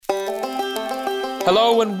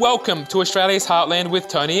Hello and welcome to Australia's Heartland with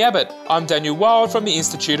Tony Abbott. I'm Daniel Wild from the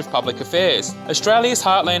Institute of Public Affairs. Australia's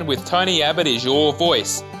Heartland with Tony Abbott is your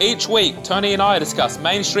voice. Each week, Tony and I discuss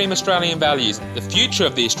mainstream Australian values, the future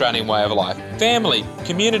of the Australian way of life, family,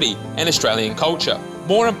 community, and Australian culture.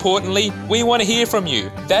 More importantly, we want to hear from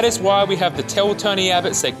you. That is why we have the Tell Tony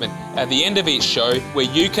Abbott segment at the end of each show where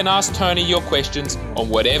you can ask Tony your questions on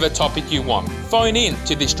whatever topic you want. Phone in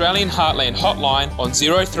to the Australian Heartland hotline on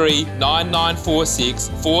 03 9946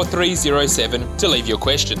 4307 to leave your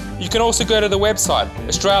question. You can also go to the website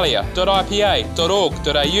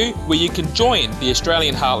australia.ipa.org.au where you can join the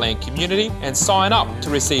Australian Heartland community and sign up to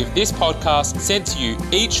receive this podcast sent to you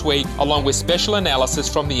each week along with special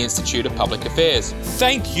analysis from the Institute of Public Affairs.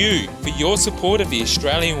 Thank you for your support of the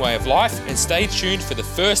Australian way of life and stay tuned for the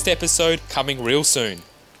first episode coming real soon.